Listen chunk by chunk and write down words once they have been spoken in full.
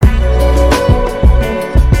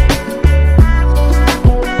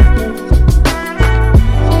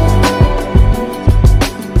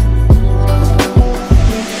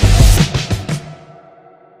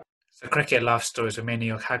Cricket Life Stories with me,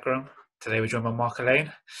 Neil Cagram. Today we're joined by Mark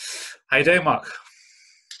Elaine. How you doing, Mark?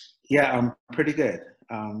 Yeah, I'm pretty good.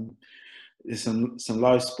 There's some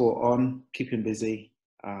live sport on, keeping busy.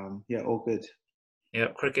 Yeah, all good.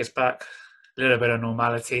 Yep, cricket's back. A little bit of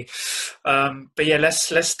normality. But yeah, let's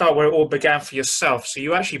start where it all began for yourself. So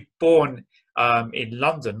you were actually born in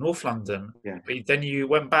London, North London, Yeah, but then you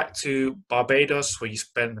went back to Barbados, where you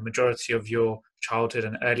spent the majority of your childhood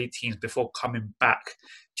and early teens before coming back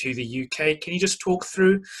to the UK. Can you just talk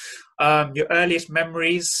through your earliest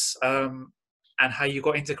memories and how you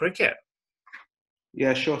got into cricket?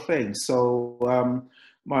 yeah, sure thing. So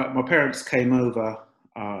my parents came over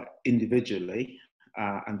individually,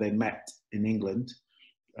 and they met in England.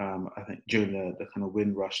 I think during the kind of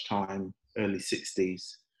Windrush time, early '60s,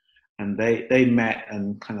 and they met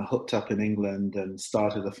and kind of hooked up in England and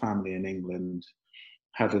started a family in England.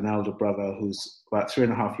 Had an elder brother who's about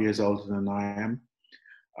 3.5 years older than I am.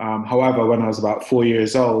 However, when I was about 4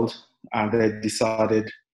 years old, they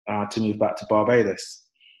decided to move back to Barbados.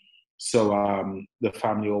 So the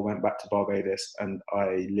family all went back to Barbados, and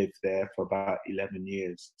I lived there for about 11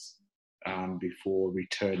 years before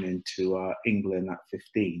returning to England at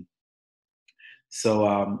 15.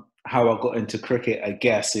 So how I got into cricket, I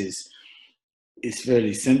guess, is it's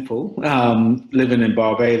fairly simple. Living in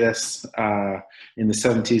Barbados in the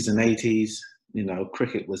 70s and 80s,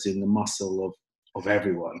 cricket was in the muscle of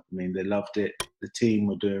everyone. I mean, they loved it. The team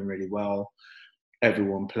were doing really well.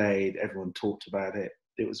 Everyone played. Everyone talked about it.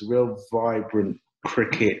 It was a real vibrant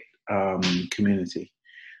cricket community,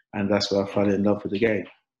 and that's where I fell in love with the game.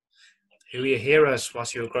 Who were your heroes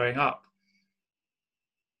whilst you were growing up?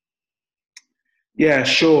 Yeah,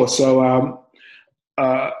 sure. So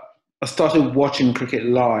uh, I started watching cricket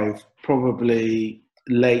live probably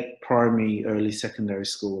late primary, early secondary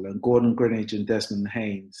school, and Gordon Greenidge and Desmond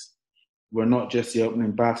Haynes were not just the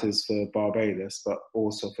opening batters for Barbados, but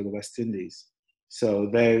also for the West Indies.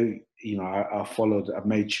 So I followed. I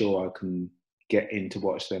made sure I can get in to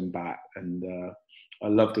watch them bat, and I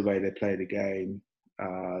loved the way they played the game.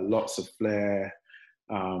 Lots of flair,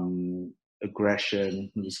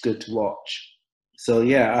 aggression. It was good to watch. So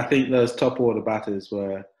yeah, I think those top order batters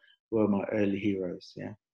were my early heroes.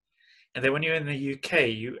 Yeah. And then when you were in the UK,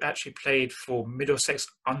 you actually played for Middlesex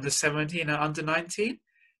under 17 and under 19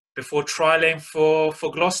 before trialing for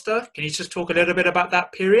Gloucester. Can you just talk a little bit about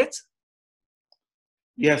that period?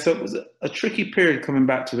 Yeah, so it was a tricky period coming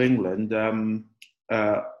back to England.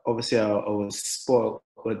 Obviously, I was spoiled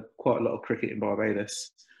with quite a lot of cricket in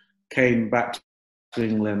Barbados. Came back to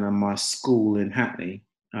England, and my school in Hackney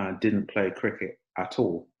didn't play cricket at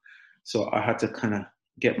all. So I had to kind of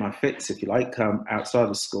get my fix, if you like, outside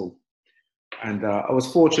of school. And I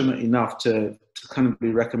was fortunate enough to kind of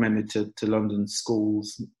be recommended to London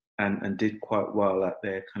schools, and did quite well at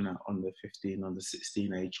their kind of under 15, under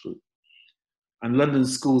 16 age group. And London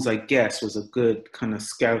schools, I guess, was a good kind of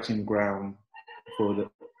scouting ground for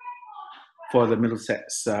the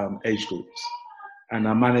Middlesex age groups. And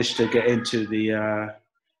I managed to get into the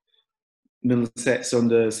Middlesex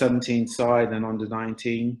under 17 side and under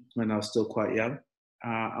 19 when I was still quite young.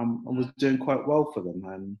 I was doing quite well for them.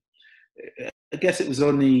 And I guess it was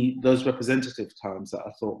only those representative times that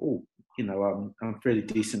I thought, oh, I'm fairly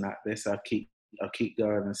decent at this. I'll keep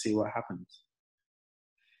going and see what happens.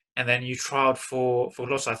 And then you trialed for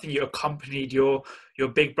Gloucester. I think you accompanied your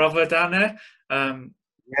big brother down there. Um,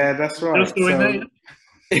 Yeah, that's Little right. story in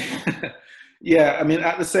there. So, yeah, I mean,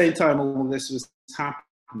 at the same time all this was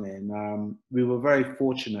happening, we were very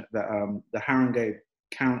fortunate that the Haringey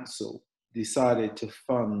Council decided to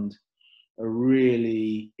fund a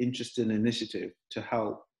really interesting initiative to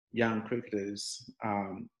help young cricketers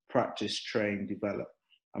practice, train, develop.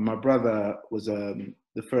 And my brother was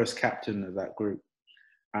the first captain of that group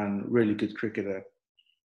and really good cricketer.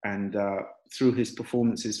 And through his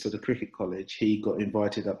performances for the cricket college, he got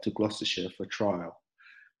invited up to Gloucestershire for trial.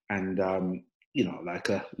 And, like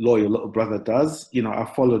a loyal little brother does, I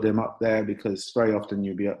followed him up there because very often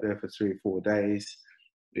you'll be up there for 3 or 4 days.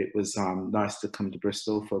 It was nice to come to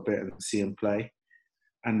Bristol for a bit and see him play.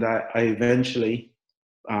 And I eventually,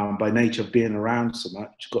 by nature of being around so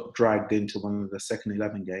much, got dragged into one of the second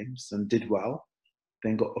 11 games and did well.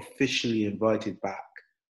 Then got officially invited back,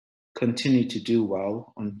 continued to do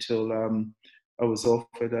well until I was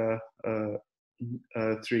offered a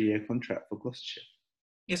 3-year contract for Gloucestershire.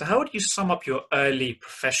 Yeah, so how would you sum up your early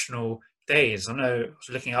professional days? I know I was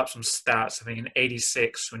looking up some stats. I think in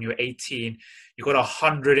 '86, when you were 18, you got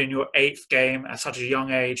 100 in your eighth game at such a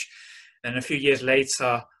young age. Then a few years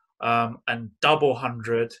later, and double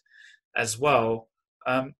 100 as well.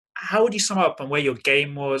 How would you sum up and where your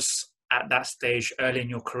game was at that stage early in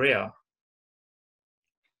your career?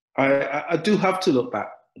 I do have to look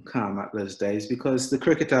back calm at those days because the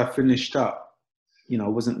cricketer I finished up,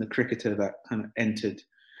 wasn't the cricketer that kind of entered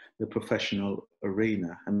the professional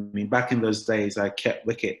arena. I mean, back in those days, I kept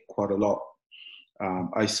wicket quite a lot.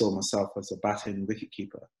 I saw myself as a batting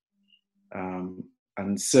wicketkeeper.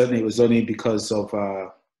 And certainly it was only because of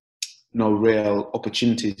no real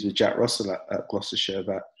opportunities with Jack Russell at Gloucestershire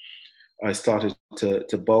that I started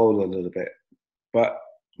to bowl a little bit. But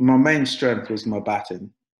my main strength was my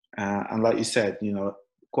batting. And like you said,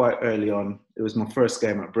 quite early on, it was my first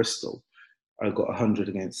game at Bristol. I got 100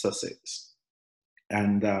 against Sussex.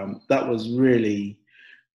 And that was really,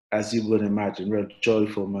 as you would imagine, a real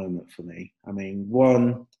joyful moment for me. I mean,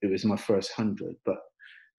 one, it was my first 100, but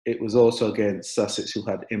it was also against Sussex, who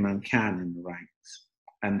had Imran Khan in the ranks.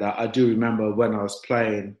 And I do remember when I was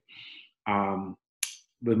playing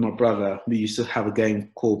with my brother, we used to have a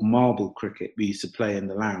game called marble cricket. We used to play in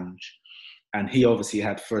the lounge. And he obviously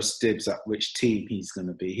had first dibs at which team he's going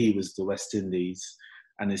to be. He was the West Indies,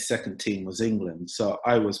 and his second team was England. So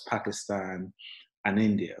I was Pakistan and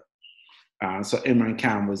India. So Imran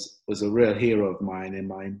Khan was a real hero of mine in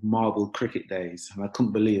my marble cricket days. And I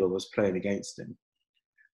couldn't believe I was playing against him.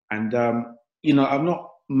 And, I'm not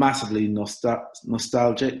massively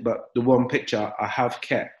nostalgic, but the one picture I have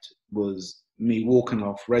kept was me walking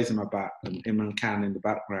off, raising my bat, and Imran Khan in the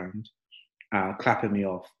background, clapping me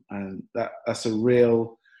off. And that's a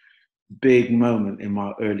real big moment in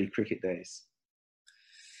my early cricket days.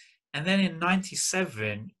 And then in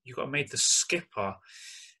 '97, you got made the skipper.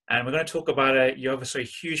 And we're going to talk about it. You obviously a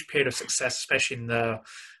huge period of success, especially in the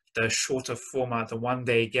shorter format, the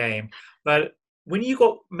one-day game. But when you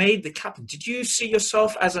got made the captain, did you see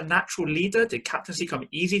yourself as a natural leader? Did captaincy come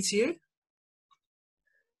easy to you?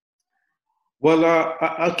 Well,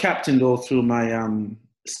 I captained all through my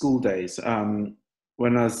school days.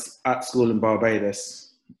 When I was at school in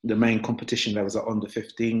Barbados, the main competition there was an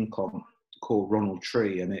under-15 comp called Ronald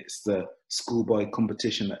Tree, and it's the schoolboy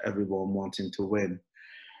competition that everyone wanted to win.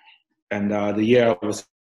 And the year I was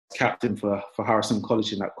captain for Harrison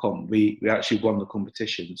College in that comp, we actually won the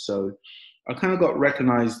competition. So I kind of got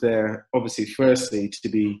recognised there, obviously, firstly, to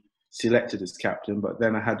be selected as captain, but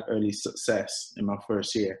then I had early success in my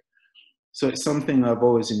first year. So it's something I've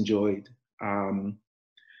always enjoyed. And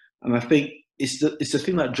I think it's the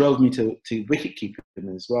thing that drove me to wicket keeping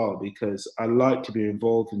as well, because I like to be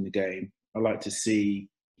involved in the game. I like to see,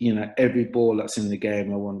 every ball that's in the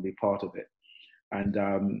game, I want to be part of it.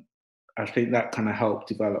 And I think that kind of helped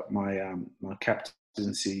develop my my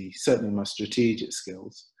captaincy, certainly my strategic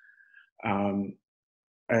skills. And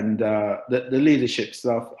the leadership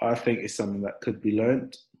stuff, I think, is something that could be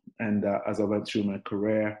learnt. And as I went through my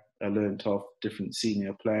career, I learned off different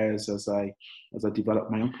senior players as I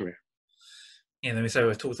developed my own career. Yeah, then we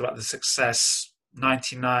talked about the success.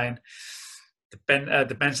 '99,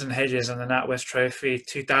 the Benson Hedges and the NatWest Trophy.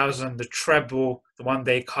 2000, the treble, the One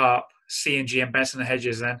Day Cup, C&G and Benson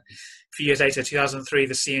Hedges. Then a few years later, 2003,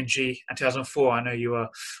 the C&G, and 2004. I know you were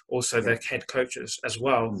also the head coaches as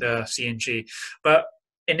well, the C&G. But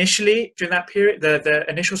initially, during that period, the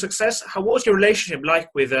initial success, what was your relationship like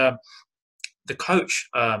with the coach,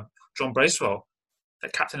 John Bracewell, the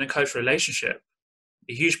captain and coach relationship?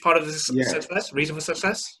 A huge part of the success, reason for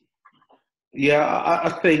success? Yeah, I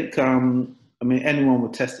think, anyone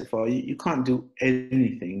would testify, you can't do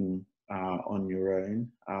anything on your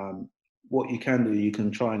own. What you can do, you can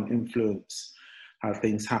try and influence how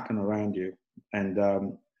things happen around you. And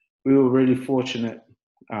we were really fortunate.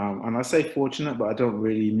 And I say fortunate, but I don't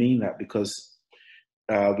really mean that, because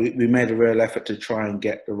we made a real effort to try and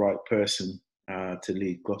get the right person to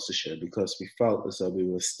lead Gloucestershire, because we felt as though we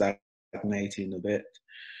were stagnating a bit.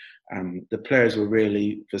 The players were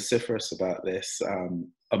really vociferous about this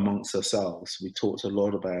amongst ourselves. We talked a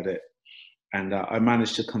lot about it. And I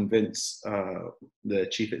managed to convince the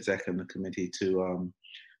chief exec and the committee to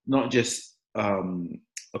not just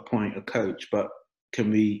appoint a coach, but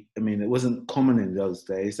it wasn't common in those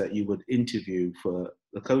days that you would interview for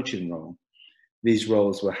the coaching role. These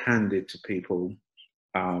roles were handed to people.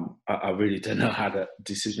 I really don't know how the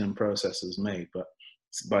decision process was made, but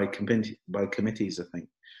it's by committees, I think.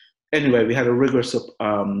 Anyway, we had a rigorous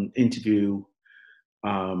interview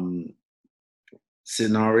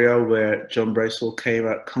scenario where John Bracewell came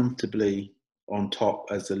out comfortably on top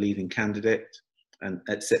as the leading candidate and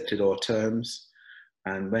accepted our terms.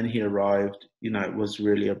 And when he arrived, it was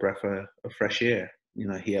really a breath of fresh air.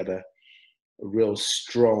 He had a real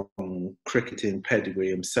strong cricketing pedigree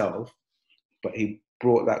himself, but he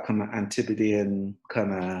brought that kind of Antipodean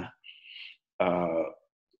kind of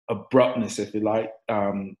abruptness, if you like,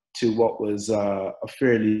 to what was a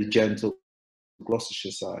fairly gentle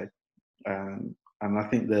Gloucestershire side, and I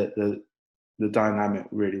think that the dynamic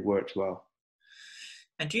really worked well.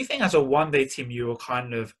 And do you think as a one-day team, you were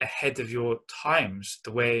kind of ahead of your times,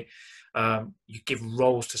 the way you give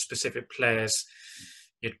roles to specific players?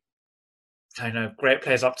 You kind of great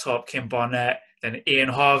players up top, Kim Barnett, then Ian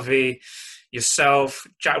Harvey, yourself,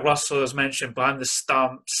 Jack Russell, as mentioned, behind the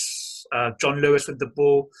stumps, John Lewis with the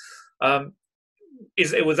ball.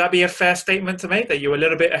 Would that be a fair statement to make, that you were a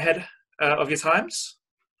little bit ahead of your times?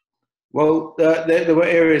 Well, there were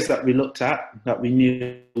areas that we looked at that we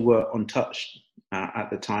knew were untouched at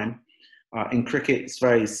the time. In cricket, it's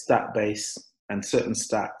very stat-based, and certain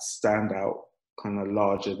stats stand out kind of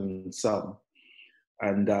larger than some.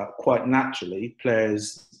 And quite naturally,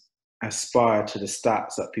 players aspire to the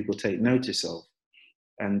stats that people take notice of.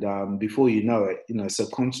 And before you know it,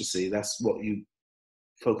 subconsciously, that's what you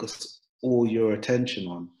focus all your attention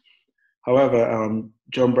on. However,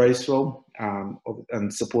 John Bracewell,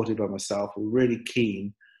 and supported by myself, were really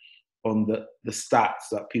keen on the stats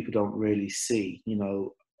that people don't really see,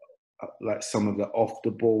 like some of the off the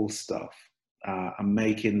ball stuff, and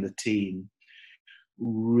making the team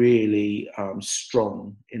really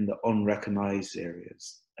strong in the unrecognised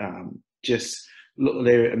areas. Just look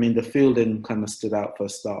there, the fielding kind of stood out for a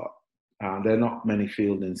start. There are not many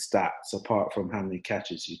fielding stats apart from how many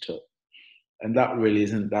catches you took. And that really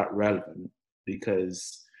isn't that relevant,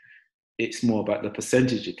 because it's more about the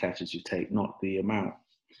percentage of catches you take, not the amount.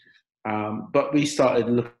 But we started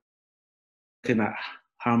looking at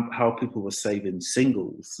how people were saving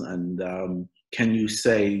singles, and can you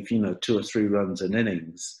save 2 or 3 runs an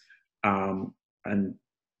innings? And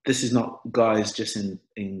this is not guys just in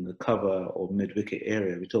the cover or mid-wicket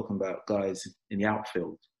area. We're talking about guys in the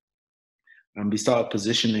outfield. And we started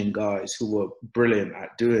positioning guys who were brilliant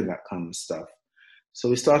at doing that kind of stuff. So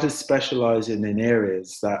we started specialising in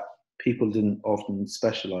areas that people didn't often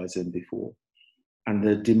specialise in before. And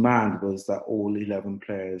the demand was that all 11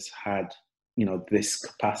 players had, this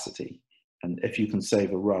capacity. And if you can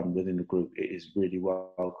save a run within the group, it is really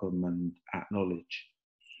welcome and acknowledged.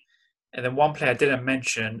 And then one player I didn't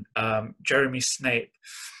mention, Jeremy Snape.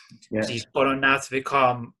 Yeah. He's gone on now to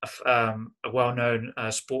become a well-known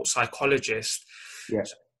sports psychologist. Yeah.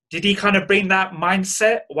 So did he kind of bring that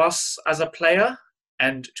mindset whilst as a player,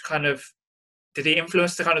 and did he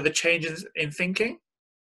influence the changes in thinking?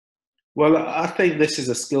 Well, I think this is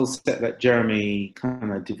a skill set that Jeremy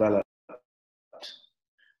kind of developed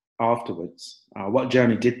afterwards. What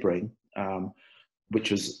Jeremy did bring,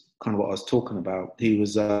 which was kind of what I was talking about, he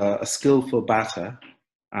was a skillful batter,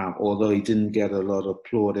 although he didn't get a lot of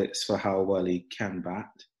plaudits for how well he can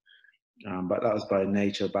bat. But that was by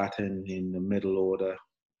nature, batting in the middle order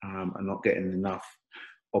and not getting enough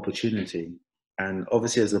opportunity. And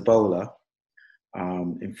obviously as a bowler,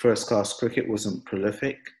 in first class cricket wasn't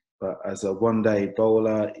prolific, but as a one-day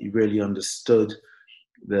bowler, he really understood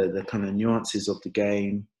the kind of nuances of the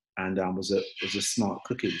game, and was a smart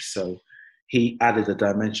cookie. So he added a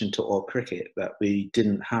dimension to our cricket that we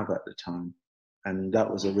didn't have at the time, and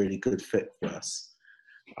that was a really good fit for us.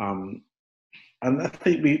 And I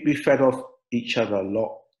think we fed off each other a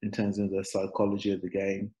lot in terms of the psychology of the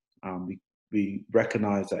game. We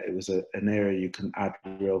recognised that it was an area you can add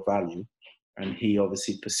real value, and he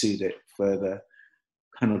obviously pursued it further,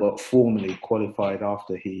 kind of got formally qualified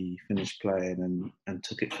after he finished playing, and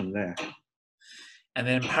took it from there. And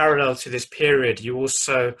then parallel to this period, you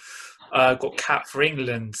also got capped for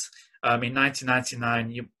England. In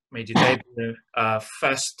 1999, you made your debut,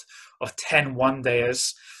 first of 10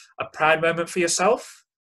 one-dayers. A proud moment for yourself?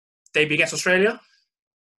 Debut against Australia?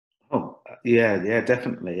 Oh, yeah,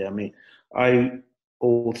 definitely. I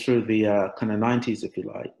all through the kind of 90s, if you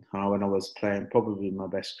like, when I was playing probably my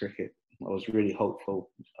best cricket, I was really hopeful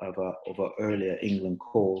of an earlier England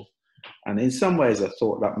call. And in some ways, I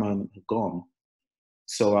thought that moment had gone.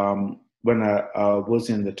 So when I was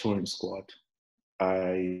in the touring squad,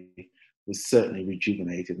 I was certainly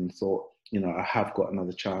rejuvenated and thought, I have got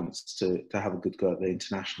another chance to have a good go at the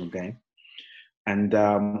international game. And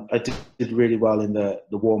I did really well in the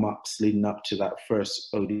warm-ups leading up to that first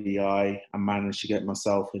ODI. I managed to get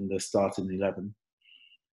myself in the starting 11.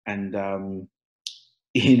 And,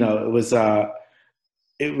 it was a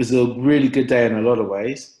really good day in a lot of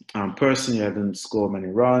ways. Personally, I didn't score many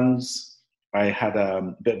runs. I had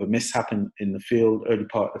a bit of a mishap in the field, early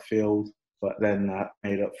part of the field, but then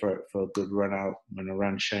made up for it for a good run out when I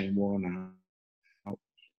ran Shane Warne out.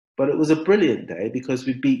 But it was a brilliant day because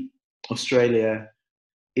we beat Australia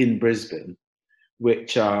in Brisbane,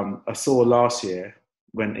 which I saw last year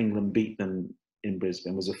when England beat them in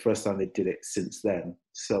Brisbane. It was the first time they did it since then.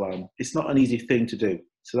 So it's not an easy thing to do.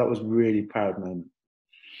 So that was really proud moment.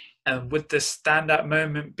 And would the standout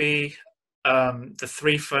moment be the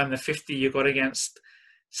 3-4 and the 50 you got against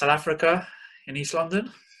South Africa in East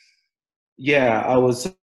London? Yeah, I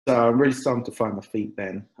was really starting to find my feet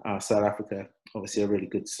then. South Africa, obviously a really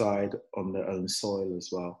good side on their own soil as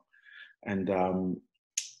well. And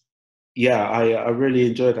yeah, I really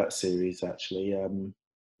enjoyed that series actually.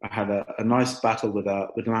 I had a nice battle with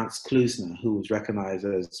Lance Klusner, who was recognised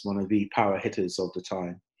as one of the power hitters of the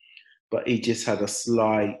time, but he just had a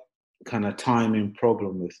slight kind of timing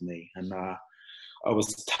problem with me, and I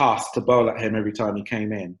was tasked to bowl at him every time he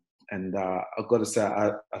came in, and I've got to say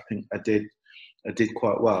I think I did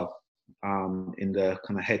quite well in the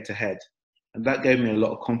kind of head to head, and that gave me a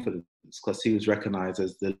lot of confidence because he was recognised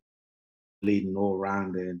as the leading all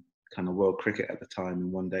round in kind of world cricket at the time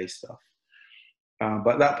in one day stuff.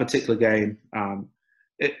 But that particular game,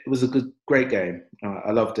 it was a great game.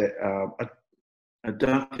 I loved it. I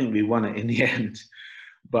don't think we won it in the end,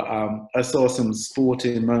 but I saw some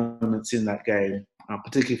sporting moments in that game,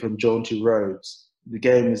 particularly from Jaunty Rhodes. The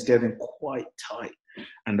game was getting quite tight,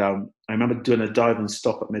 and I remember doing a dive and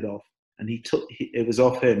stop at mid-off, and it was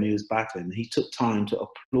off him. He was batting. He took time to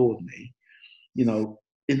applaud me, you know,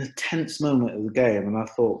 in a tense moment of the game, and I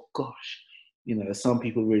thought, gosh, you know, some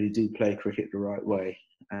people really do play cricket the right way,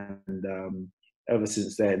 and ever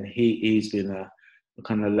since then, he's been a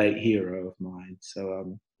kind of late hero of mine.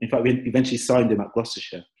 So, in fact, we eventually signed him at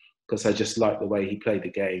Gloucestershire because I just liked the way he played the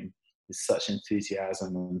game with such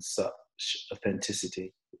enthusiasm and such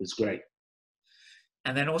authenticity. It was great.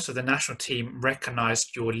 And then also the national team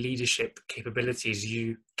recognised your leadership capabilities.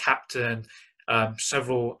 You captained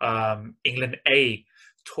several England A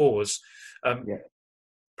tours. Yeah.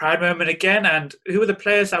 Proud moment again. And who were the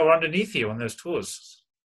players that were underneath you on those tours?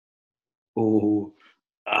 Oh,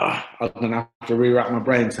 I'm gonna have to rewrap my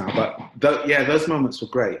brains now. But yeah, those moments were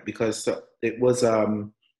great because it was a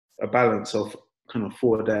balance of kind of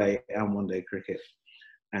 4-day and 1-day cricket,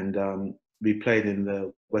 and we played in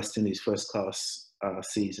the West Indies first class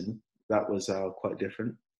season. That was quite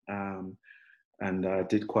different, and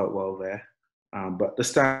did quite well there. But the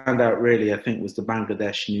standout really, I think, was the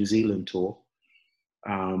Bangladesh New Zealand tour,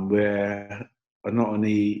 where I not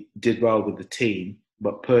only did well with the team,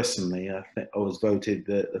 but personally, I think I was voted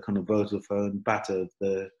the kind of Vodafone batter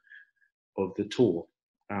of the tour,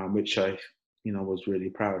 which I, you know, was really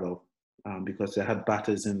proud of, because they had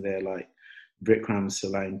batters in there like Vikram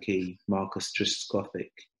Solanki, Marcus Triscothick,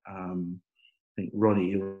 I think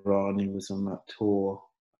Ronnie Irani was on that tour,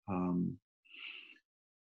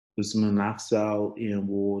 Usman Afzal, Ian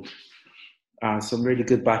Ward, some really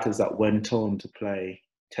good batters that went on to play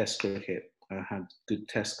Test cricket and had good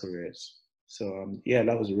Test careers. So yeah,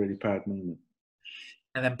 that was a really proud moment.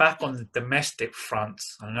 And then back on the domestic front,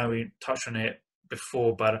 I know we touched on it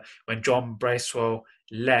before, but when John Bracewell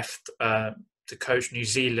left to coach New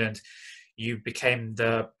Zealand, you became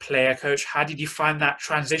the player coach. How did you find that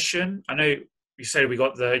transition? I know you said you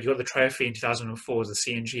got the trophy in 2004 as the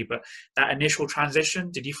CNG, but that initial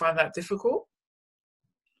transition, did you find that difficult?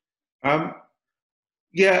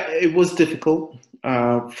 Yeah, it was difficult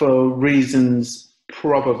for reasons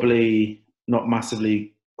probably not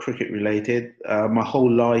massively cricket related. My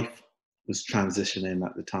whole life was transitioning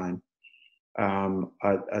at the time.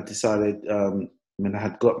 I decided when I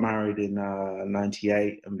had got married in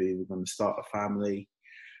 '98 and we were going to start a family,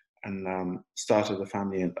 and started a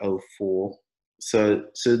family in '04. So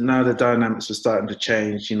now the dynamics were starting to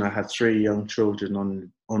change. You know, I had 3 young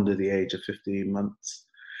children under the age of 15 months,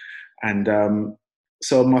 and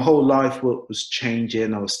so my whole life was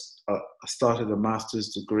changing. I started a master's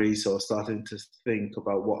degree, so I was starting to think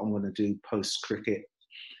about what I'm going to do post cricket.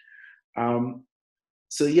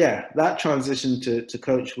 So yeah, that transition to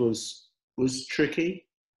coach was tricky,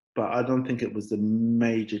 but I don't think it was the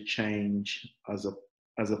major change as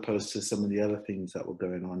opposed to some of the other things that were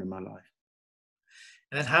going on in my life.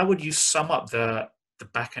 And then how would you sum up the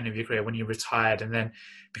back end of your career when you retired and then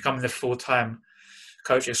becoming the full-time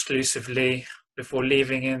coach exclusively before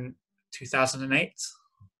leaving in 2008?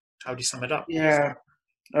 How would you sum it up? Yeah,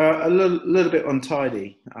 a little bit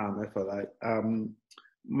untidy, I feel like.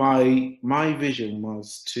 My vision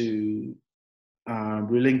was to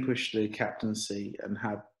relinquish the captaincy and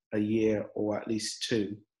have a year or at least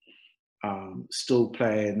 2 still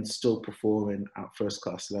playing, still performing at first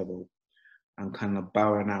class level, and kind of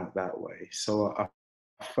bowing out that way. So I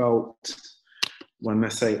felt, when I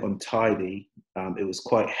say untidy, it was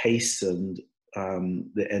quite hastened,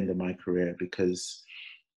 the end of my career, because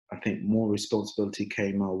I think more responsibility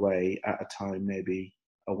came my way at a time maybe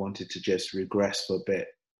I wanted to just regress for a bit,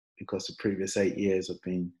 because the previous 8 years have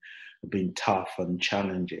been have been tough and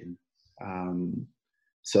challenging. Um,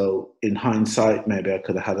 so in hindsight, maybe I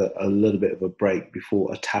could have had a little bit of a break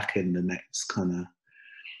before attacking the next kind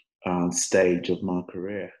of stage of my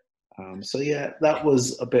career. So yeah, that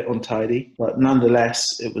was a bit untidy, but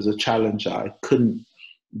nonetheless, it was a challenge that I couldn't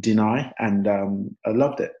deny, and I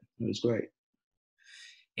loved it. It was great.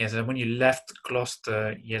 Yeah, so when you left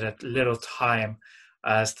Gloucester, you had a little time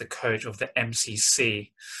as the coach of the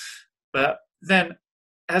MCC. But then,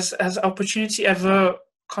 has opportunity ever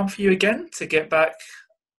come for you again to get back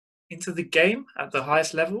into the game at the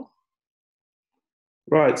highest level?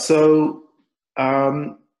 Right. So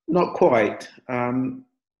not quite.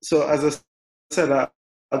 So as I said, I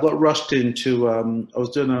got rushed into. I was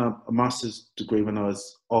doing a master's degree when I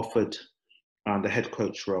was offered the head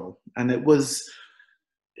coach role, and it was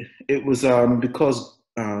because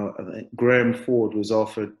I think Graham Ford was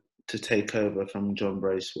offered to take over from John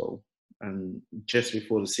Bracewell, and just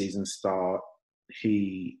before the season start,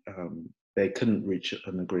 they couldn't reach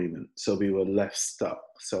an agreement, so we were left stuck.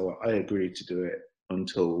 So I agreed to do it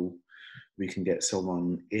until we can get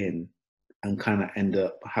someone in, and kind of end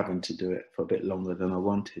up having to do it for a bit longer than I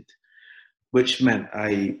wanted, which meant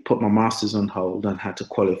I put my master's on hold and had to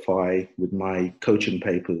qualify with my coaching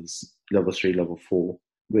papers, level 3, level 4,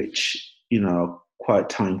 which, quite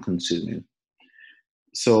time consuming.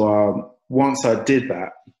 So once I did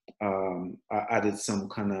that, I added some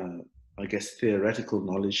kind of, I guess, theoretical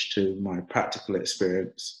knowledge to my practical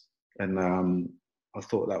experience. And I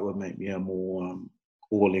thought that would make me a more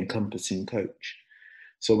all-encompassing coach.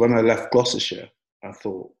 So when I left Gloucestershire, I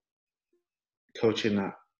thought coaching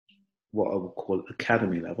at what I would call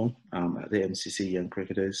academy level at the MCC Young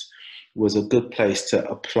Cricketers was a good place to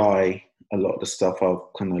apply a lot of the stuff I've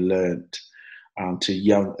kind of learned to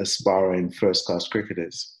young aspiring first class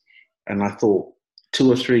cricketers. And I thought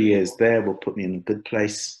 2 or 3 years there will put me in a good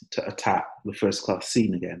place to attack the first class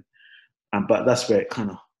scene again. But that's where it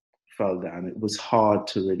kind of fell down. It was hard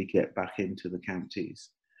to really get back into the counties.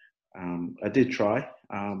 I did try,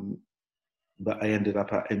 but I ended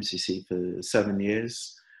up at MCC for 7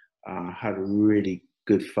 years. Had really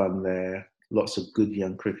good fun there. Lots of good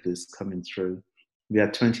young cricketers coming through. We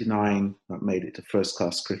had 29 that made it to first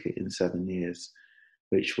class cricket in 7 years,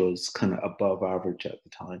 which was kind of above average at the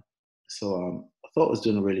time. So I thought I was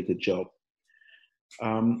doing a really good job.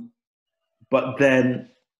 But then,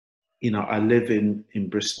 I live in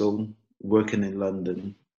Bristol, working in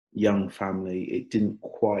London, young family. It didn't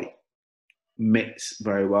quite mix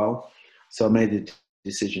very well. So I made a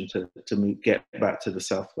decision to get back to the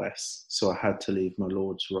Southwest. So I had to leave my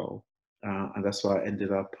Lord's role. And that's why I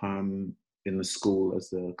ended up in the school as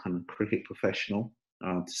the kind of cricket professional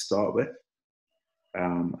to start with.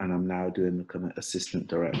 And I'm now doing the kind of assistant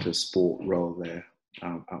director of sport role there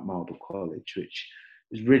at Marlborough College, which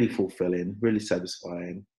is really fulfilling, really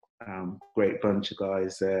satisfying. Great bunch of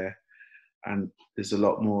guys there. And there's a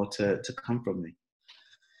lot more to come from me.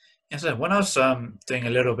 Yeah, so when I was doing a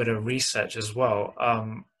little bit of research as well,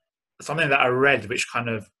 something that I read which kind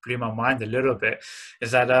of blew my mind a little bit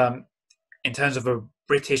is that in terms of a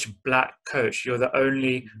British black coach, you're the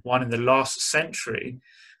only one in the last century.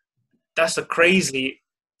 That's a crazy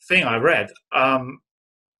thing I read. A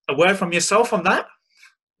word from yourself on that?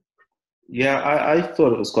 Yeah, I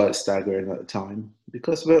thought it was quite staggering at the time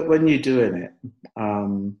because when you're doing it,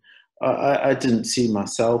 I didn't see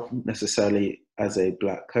myself necessarily as a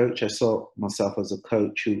black coach. I saw myself as a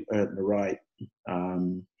coach who earned the right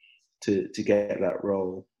to get that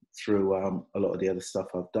role through a lot of the other stuff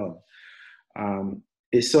I've done.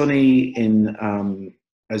 It's only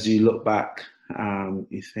as you look back,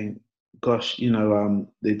 you think, gosh,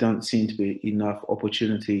 there don't seem to be enough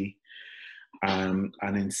opportunity and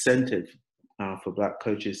incentive for black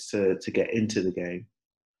coaches to get into the game.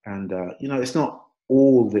 And, it's not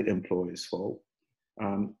all the employer's fault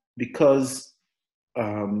because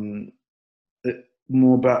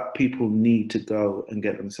more black people need to go and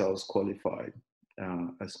get themselves qualified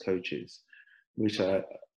as coaches, which I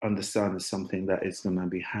understand is something that is going to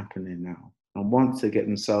be happening now. And once they get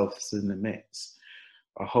themselves in the mix,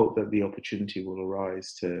 I hope that the opportunity will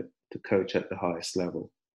arise to coach at the highest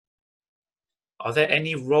level. Are there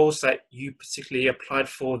any roles that you particularly applied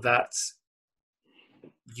for that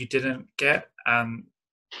you didn't get and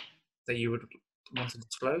that you would want to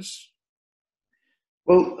disclose?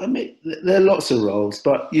 Well, I mean, there are lots of roles,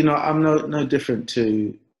 but I'm no different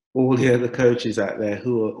to all the other coaches out there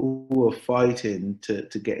who are fighting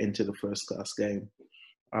to get into the first class game.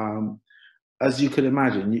 As you could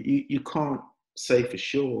imagine, you can't say for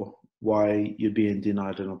sure why you're being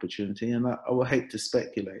denied an opportunity, and I would hate to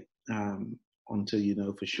speculate until you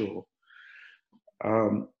know for sure.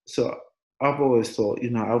 So I've always thought,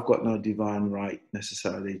 I've got no divine right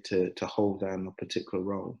necessarily to hold down a particular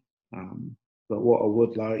role. But what I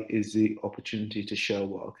would like is the opportunity to show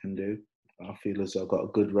what I can do. I feel as though I've got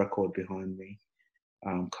a good record behind me,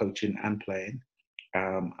 coaching and playing,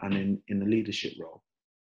 and in a leadership role.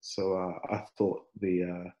 So I thought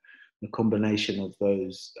the combination of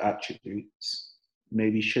those attributes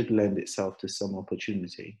maybe should lend itself to some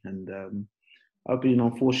opportunity. And I've been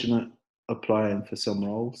unfortunate applying for some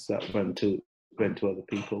roles that went to other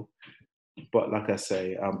people. But like I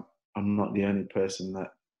say, I'm not the only person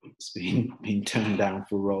that's been turned down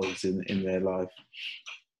for roles in their life.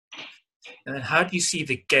 And then how do you see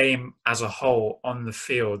the game as a whole on the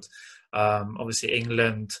field? Obviously,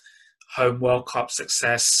 England home World Cup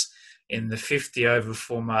success in the 50 over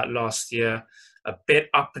format last year, a bit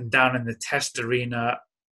up and down in the Test arena.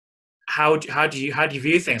 How do you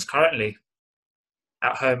view things currently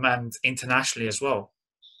at home and internationally as well?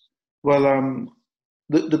 Well,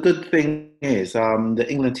 the good thing is the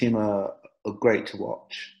England team are great to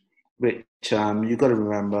watch. Which you've got to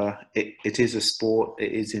remember, it is a sport,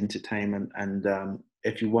 it is entertainment, and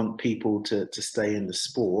if you want people to stay in the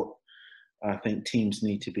sport, I think teams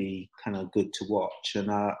need to be kind of good to watch. And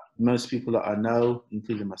most people that I know,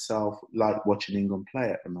 including myself, like watching England play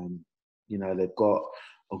at the moment. They've got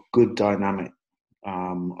a good dynamic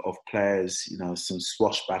of players, some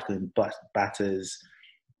swashbuckling batters,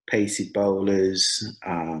 pacey bowlers,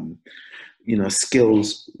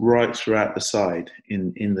 skills right throughout the side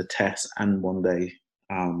in the test and one day,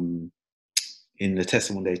 in the test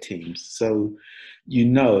and one day teams. So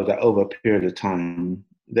that over a period of time,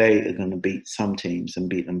 they are going to beat some teams and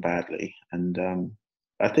beat them badly. And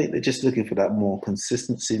I think they're just looking for that more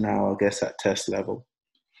consistency now, I guess, at test level.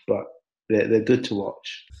 But they're good to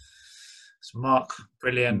watch. So Mark,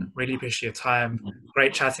 brilliant. Really appreciate your time.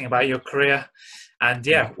 Great chatting about your career. And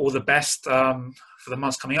yeah, all the best for the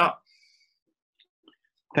months coming up.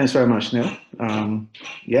 Thanks very much, Neil.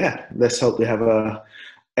 Let's hope we have a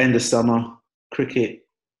end of summer cricket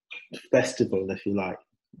festival, if you like.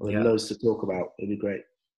 With loads to talk about. It'd be great.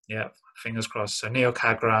 Yeah, fingers crossed. So Neil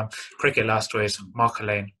Kagram, Cricket Last Words, Mark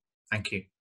Alleyne. Thank you.